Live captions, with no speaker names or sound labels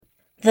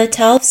The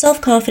Tao of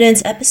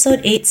Self-Confidence,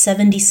 episode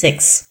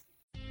 876.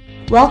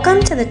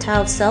 Welcome to the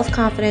Tao of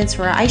Self-Confidence,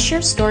 where I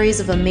share stories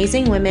of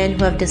amazing women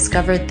who have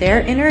discovered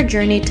their inner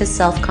journey to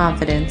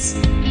self-confidence.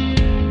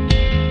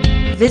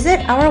 Visit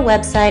our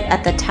website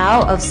at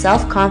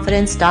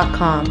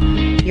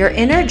thetaoofselfconfidence.com. Your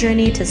inner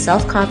journey to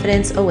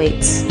self-confidence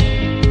awaits.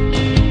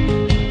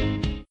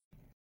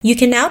 You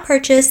can now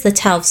purchase The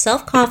Tao of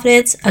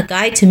Self-Confidence, a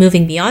guide to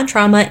moving beyond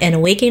trauma and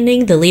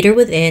awakening the leader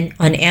within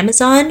on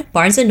Amazon,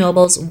 Barnes &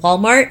 Noble's,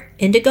 Walmart,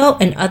 Indigo,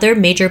 and other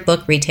major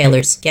book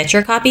retailers. Get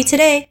your copy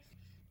today.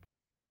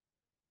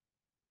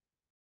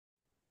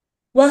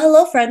 Well,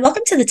 hello, friend.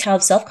 Welcome to The Tao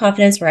of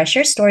Self-Confidence, where I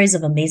share stories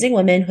of amazing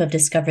women who have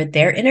discovered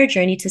their inner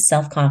journey to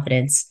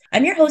self-confidence.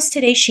 I'm your host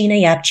today, Sheena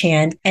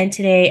Yap-Chand, and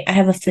today I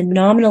have a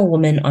phenomenal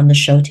woman on the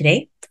show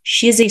today.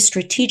 She is a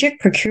strategic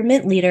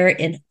procurement leader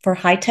for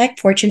high-tech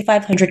Fortune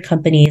 500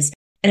 companies,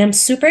 and I'm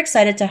super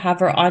excited to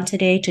have her on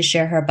today to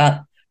share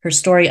about her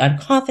story on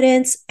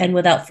confidence. And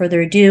without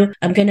further ado,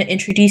 I'm going to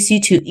introduce you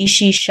to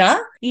Ishy Shah.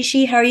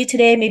 Ishy, how are you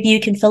today? Maybe you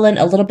can fill in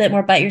a little bit more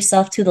about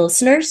yourself to the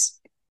listeners.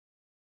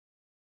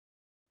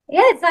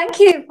 Yeah, thank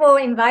you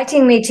for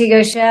inviting me to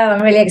your show.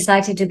 I'm really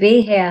excited to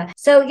be here.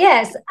 So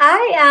yes,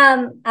 I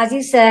am, as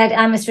you said,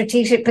 I'm a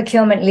strategic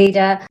procurement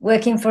leader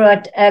working for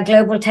a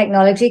global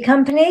technology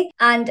company.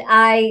 And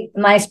I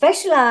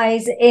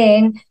specialize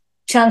in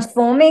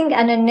transforming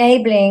and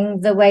enabling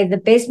the way the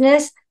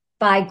business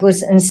buy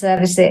goods and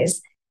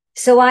services.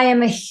 So I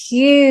am a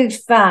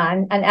huge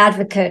fan and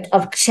advocate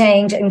of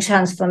change and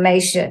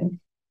transformation,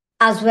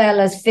 as well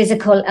as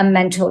physical and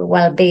mental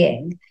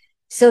well-being.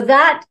 So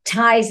that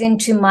ties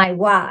into my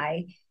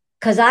why,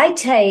 because I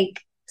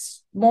take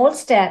small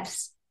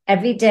steps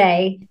every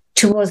day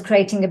towards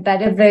creating a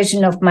better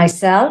version of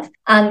myself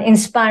and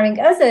inspiring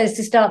others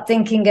to start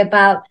thinking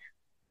about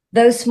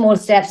those small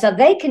steps that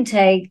they can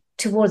take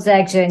towards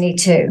their journey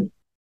too.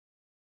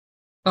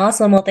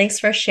 Awesome. Well, thanks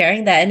for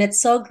sharing that. And it's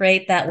so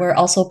great that we're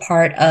also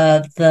part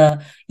of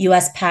the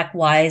US PAC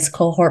WISE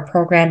cohort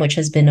program, which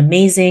has been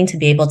amazing to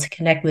be able to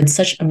connect with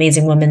such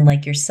amazing women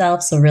like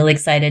yourself. So really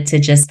excited to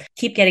just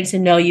keep getting to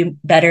know you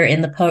better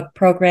in the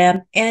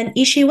program. And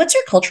Ishy, what's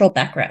your cultural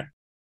background?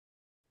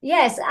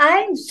 Yes,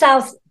 I'm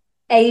South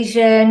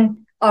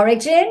Asian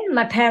origin.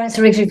 My parents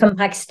are originally from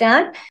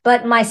Pakistan,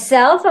 but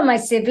myself and my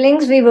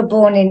siblings, we were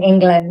born in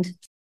England.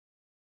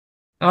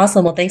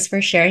 Awesome. Well, thanks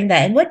for sharing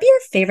that. And what'd be your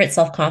favorite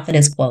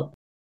self-confidence quote?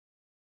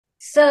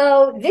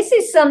 So this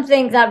is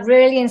something that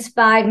really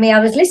inspired me. I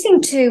was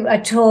listening to a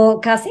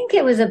talk, I think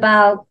it was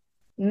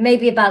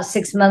maybe about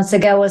 6 months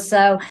ago or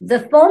so. The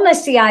former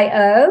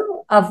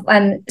CIO of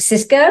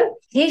Cisco,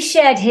 he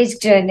shared his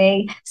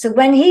journey. So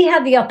when he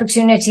had the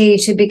opportunity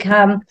to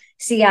become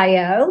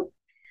CIO,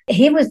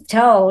 he was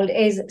told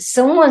is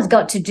someone's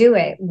got to do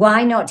it.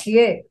 Why not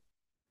you?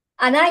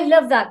 And I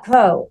love that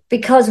quote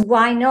because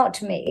why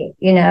not me?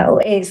 You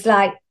know, it's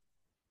like,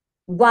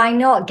 why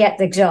not get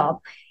the job,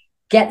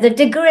 get the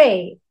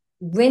degree,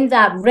 win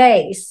that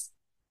race,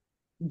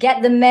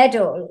 get the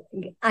medal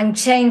and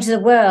change the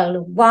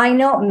world? Why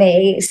not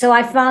me? So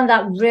I found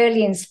that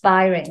really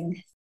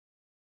inspiring.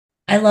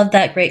 I love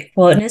that great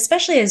quote. And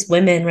especially as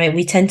women, right,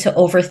 we tend to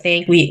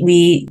overthink.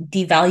 We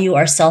devalue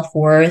our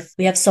self-worth.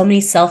 We have so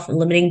many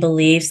self-limiting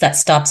beliefs that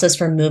stops us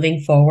from moving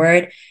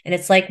forward. And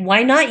it's like,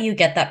 why not you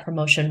get that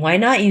promotion? Why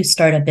not you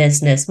start a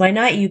business? Why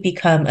not you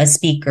become a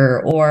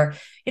speaker or,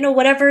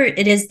 whatever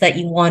it is that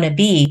you want to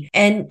be?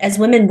 And as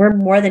women, we're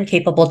more than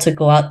capable to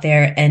go out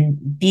there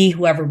and be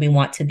whoever we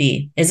want to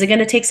be. Is it going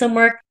to take some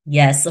work?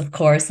 Yes, of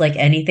course, like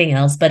anything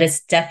else, but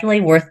it's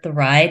definitely worth the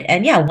ride.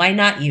 And yeah, why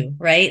not you,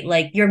 right?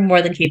 Like you're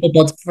more than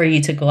capable for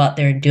you to go out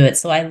there and do it.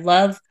 So I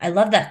love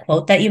that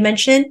quote that you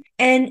mentioned.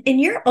 And in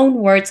your own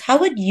words, how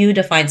would you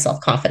define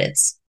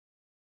self-confidence?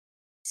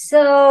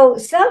 So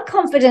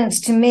self-confidence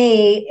to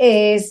me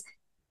is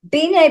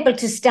being able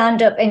to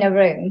stand up in a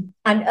room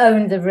and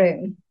own the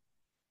room.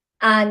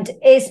 And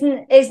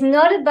it's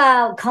not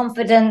about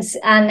confidence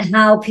and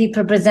how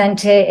people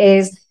present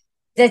it.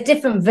 There's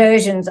different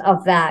versions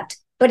of that.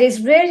 But it's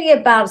really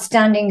about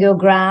standing your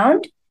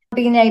ground,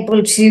 being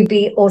able to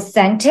be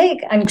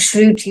authentic and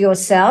true to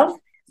yourself,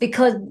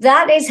 because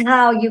that is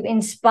how you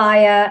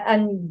inspire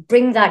and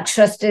bring that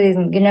trust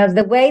in,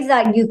 the way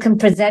that you can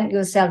present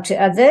yourself to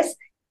others.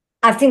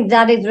 I think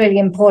that is really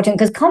important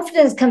because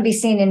confidence can be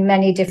seen in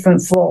many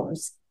different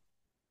forms.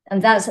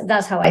 And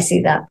that's how I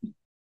see that.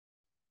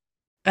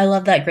 I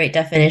love that great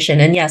definition.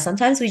 And yeah,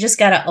 sometimes we just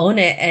got to own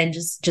it and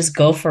just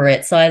go for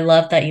it. So I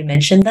love that you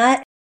mentioned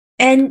that.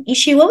 And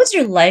Ishy, what was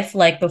your life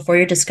like before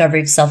your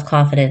discovery of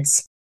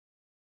self-confidence?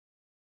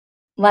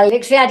 Well,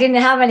 literally, I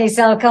didn't have any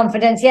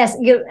self-confidence. Yes,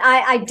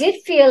 I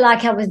did feel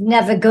like I was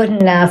never good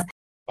enough,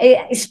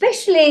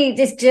 especially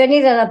this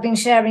journey that I've been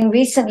sharing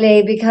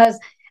recently, because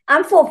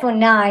I'm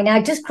 4'9".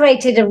 I just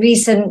created a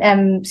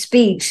recent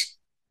speech,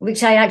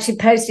 which I actually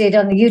posted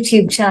on the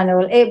YouTube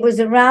channel. It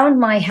was around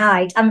my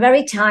height. I'm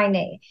very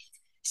tiny.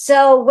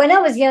 So when I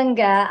was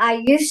younger,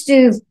 I used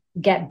to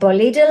get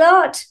bullied a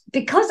lot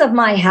because of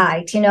my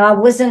height. I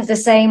wasn't the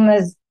same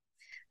as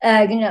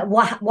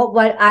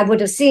what I would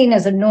have seen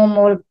as a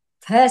normal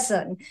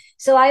person.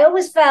 So I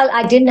always felt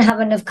I didn't have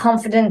enough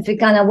confidence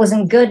because I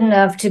wasn't good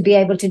enough to be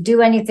able to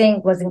do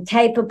anything, wasn't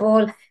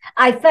capable.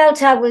 I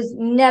felt I was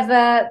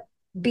never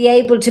be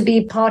able to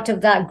be part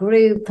of that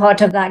group,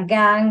 part of that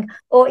gang,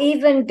 or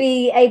even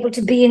be able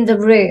to be in the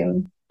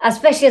room.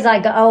 Especially as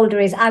I got older,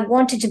 is I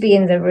wanted to be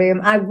in the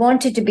room. I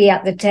wanted to be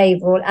at the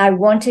table. I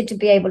wanted to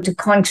be able to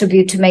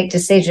contribute to make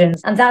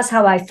decisions. And that's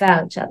how I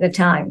felt at the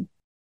time.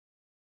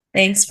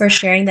 Thanks for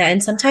sharing that.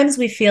 And sometimes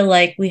we feel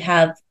like we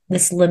have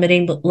this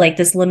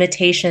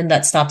limitation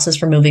that stops us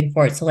from moving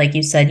forward. So like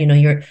you said,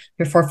 you're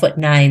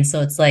 4'9".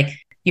 So it's like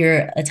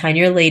you're a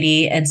tinier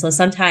lady. And so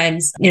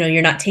sometimes,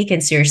 you're not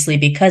taken seriously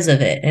because of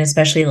it. And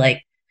especially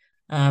like,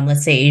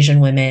 let's say Asian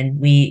women,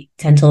 we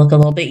tend to look a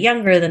little bit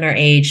younger than our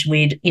age.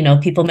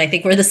 People might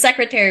think we're the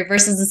secretary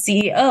versus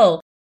the CEO.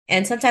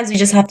 And sometimes we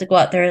just have to go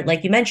out there,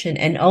 like you mentioned,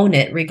 and own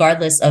it,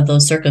 regardless of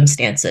those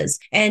circumstances.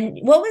 And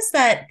what was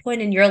that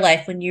point in your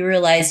life when you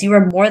realized you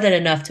were more than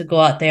enough to go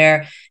out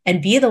there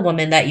and be the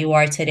woman that you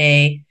are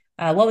today?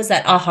 What was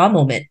that aha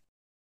moment?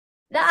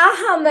 The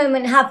aha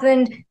moment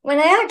happened when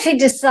I actually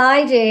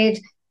decided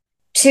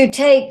to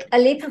take a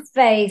leap of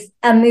faith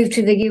and move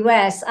to the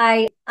US.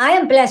 I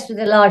am blessed with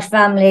a large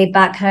family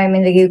back home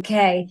in the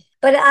UK,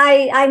 but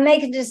I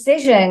make a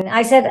decision.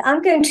 I said,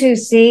 I'm going to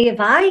see if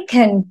I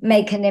can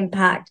make an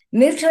impact,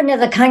 move to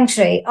another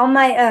country on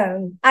my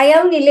own. I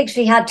only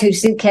literally had 2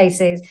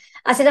 suitcases.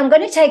 I said, I'm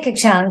going to take a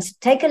chance,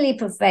 take a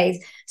leap of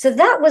faith. So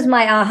that was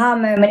my aha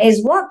moment,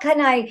 is what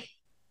can I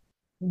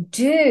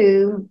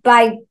do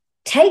by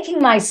taking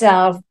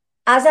myself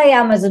as I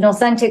am, as an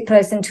authentic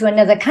person, to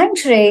another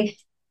country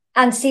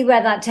and see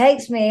where that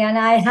takes me. And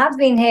I have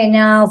been here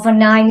now for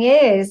 9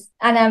 years,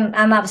 and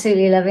I'm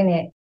absolutely loving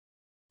it.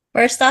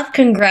 First off,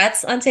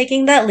 congrats on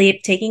taking that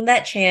leap, taking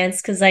that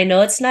chance, because I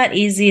know it's not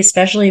easy,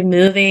 especially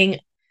moving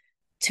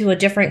to a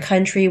different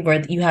country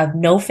where you have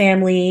no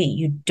family,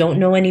 you don't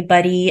know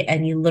anybody,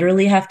 and you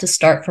literally have to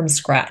start from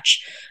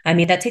scratch. I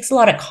mean, that takes a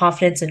lot of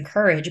confidence and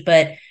courage,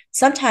 but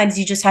sometimes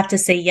you just have to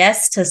say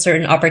yes to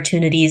certain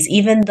opportunities,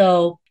 even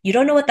though you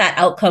don't know what that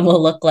outcome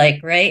will look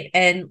like, right?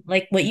 And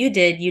like what you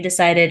did, you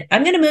decided,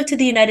 I'm going to move to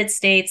the United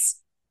States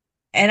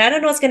and I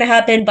don't know what's going to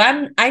happen,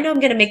 but I know I'm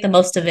going to make the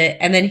most of it.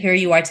 And then here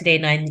you are today,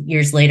 9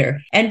 years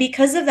later. And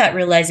because of that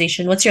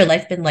realization, what's your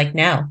life been like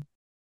now?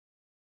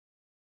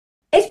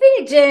 It's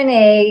been a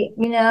journey,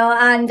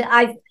 and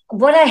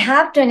what I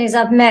have done is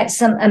I've met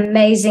some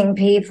amazing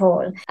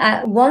people.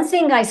 One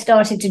thing I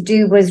started to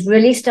do was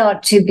really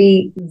start to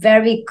be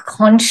very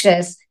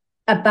conscious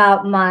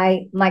about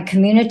my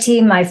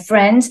community, my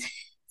friends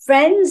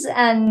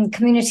and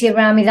community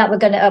around me that were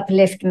going to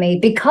uplift me.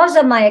 Because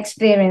of my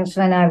experience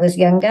when I was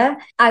younger,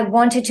 I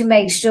wanted to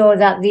make sure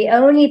that the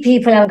only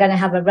people I'm going to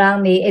have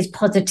around me is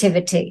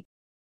positivity.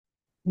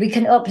 We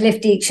can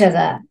uplift each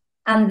other.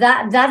 And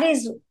that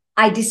is,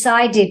 I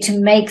decided to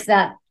make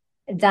that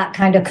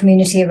kind of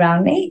community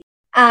around me.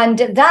 And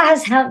that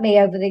has helped me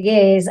over the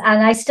years.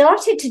 And I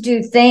started to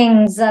do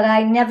things that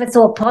I never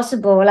thought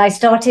possible. I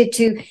started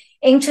to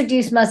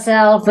introduce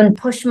myself and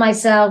push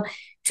myself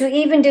to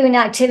even doing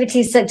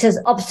activities such as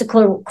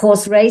obstacle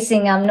course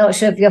racing. I'm not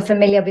sure if you're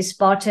familiar with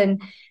Spartan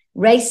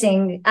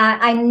racing.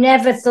 I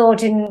never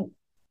thought in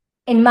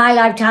my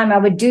lifetime I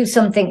would do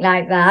something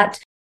like that.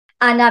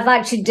 And I've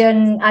actually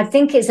done, I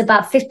think it's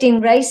about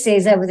 15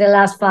 races over the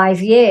last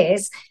 5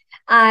 years.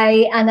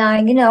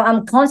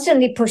 I'm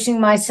constantly pushing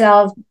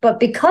myself,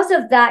 but because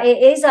of that,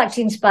 it is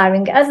actually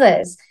inspiring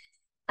others.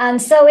 And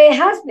so it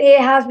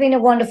has been a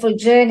wonderful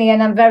journey,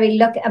 and I'm very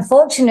lucky and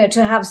fortunate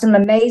to have some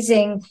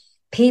amazing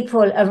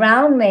people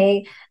around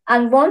me.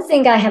 And one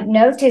thing I have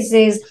noticed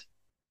is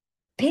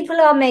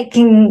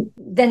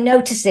they're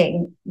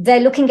noticing, they're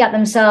looking at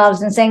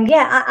themselves and saying,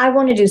 yeah, I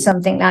want to do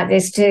something like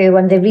this too.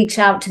 And they reach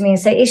out to me and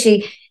say,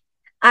 Ishy,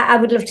 I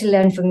would love to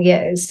learn from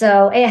you.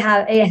 So it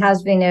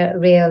has been a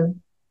real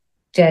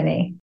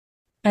journey.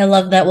 I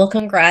love that. Well,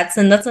 congrats.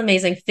 And that's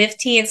amazing.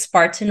 15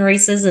 Spartan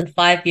races in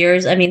 5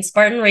 years. I mean,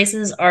 Spartan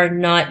races are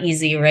not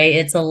easy, right?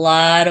 It's a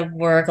lot of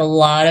work, a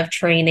lot of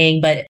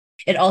training, but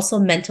it also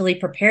mentally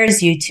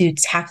prepares you to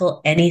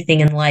tackle anything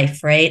in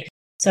life, right?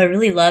 So I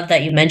really love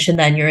that you mentioned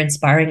that and you're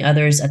inspiring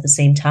others at the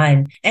same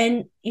time.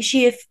 And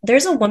Ishi, if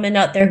there's a woman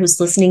out there who's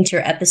listening to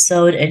your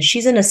episode and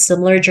she's in a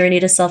similar journey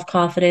to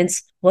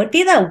self-confidence, what would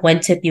be that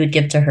one tip you would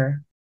give to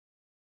her?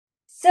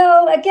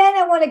 So again,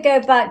 I want to go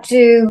back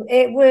to,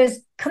 it was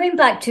coming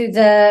back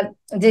to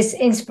this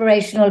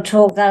inspirational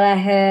talk that I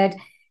heard.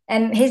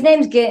 And his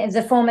name's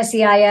the former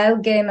CIO,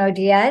 Guillermo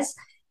Diaz.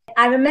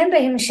 I remember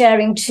him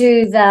sharing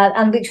too that,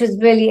 and which was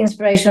really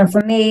inspirational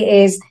for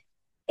me, is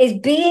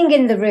being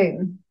in the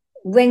room.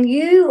 When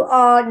you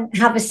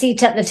have a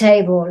seat at the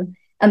table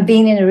and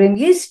being in a room,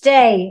 you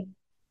stay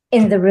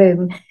in the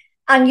room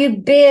and you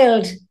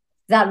build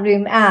that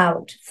room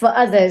out for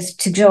others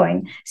to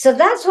join. So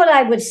that's what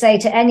I would say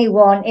to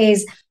anyone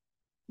is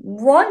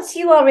once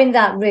you are in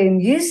that room,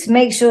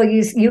 make sure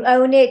you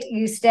own it,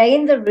 you stay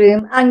in the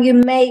room, and you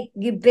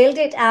build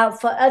it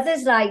out for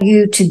others like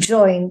you to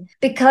join,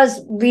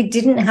 because we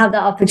didn't have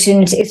that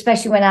opportunity,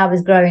 especially when I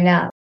was growing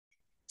up.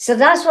 So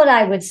that's what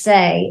I would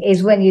say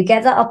is, when you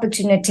get that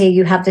opportunity,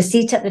 you have the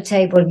seat at the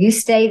table, you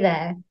stay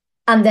there,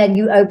 and then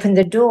you open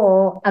the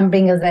door and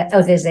bring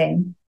others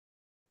in.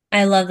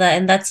 I love that.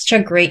 And that's such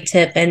a great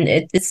tip. And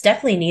it's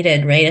definitely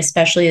needed, right?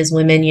 Especially as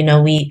women,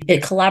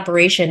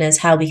 collaboration is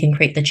how we can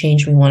create the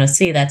change we want to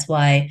see. That's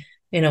why,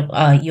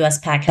 US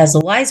PAC has a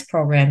WISE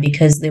program,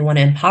 because they want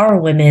to empower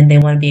women. They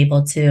want to be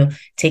able to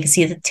take a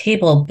seat at the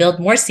table, build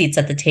more seats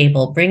at the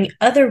table, bring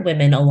other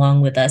women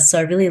along with us. So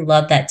I really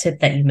love that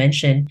tip that you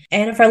mentioned.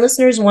 And if our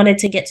listeners wanted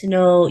to get to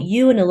know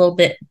you and a little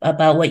bit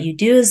about what you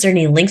do, is there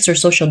any links or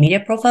social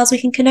media profiles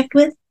we can connect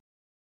with?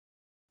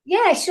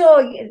 Yeah,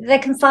 sure. They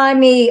can find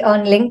me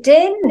on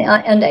LinkedIn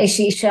under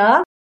Ishy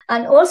Shah.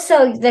 And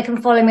also they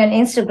can follow me on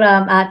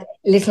Instagram at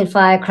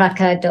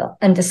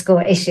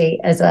littlefirecracker_Ishy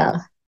as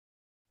well.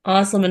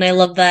 Awesome. And I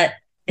love that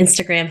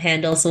Instagram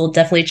handle. So we'll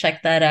definitely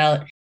check that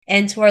out.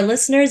 And to our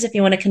listeners, if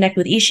you want to connect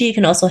with Ishy, you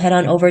can also head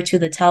on over to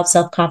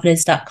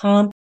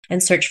thetowofselfconfidence.com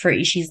and search for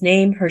Ishy's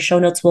name. Her show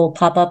notes will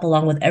pop up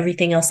along with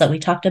everything else that we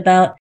talked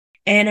about.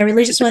 And I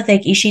really just want to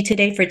thank Ishy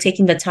today for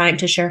taking the time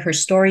to share her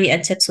story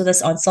and tips with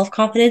us on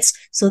self-confidence.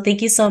 So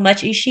thank you so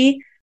much, Ishy.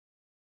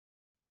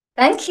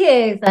 Thank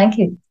you. Thank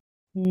you.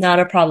 Not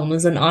a problem. It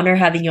was an honor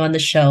having you on the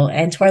show.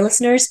 And to our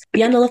listeners,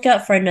 be on the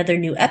lookout for another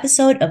new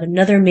episode of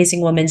another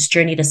amazing woman's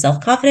journey to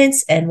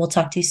self-confidence. And we'll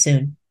talk to you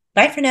soon.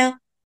 Bye for now.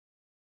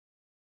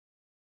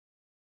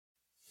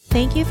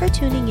 Thank you for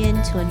tuning in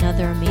to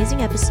another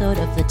amazing episode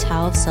of The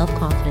Tao of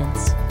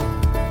Self-Confidence.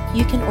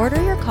 You can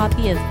order your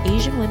copy of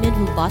Asian Women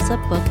Who Boss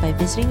Up book by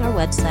visiting our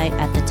website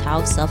at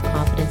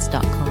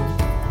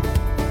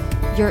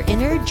thetowofselfconfidence.com. Your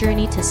inner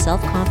journey to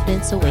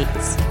self-confidence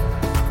awaits.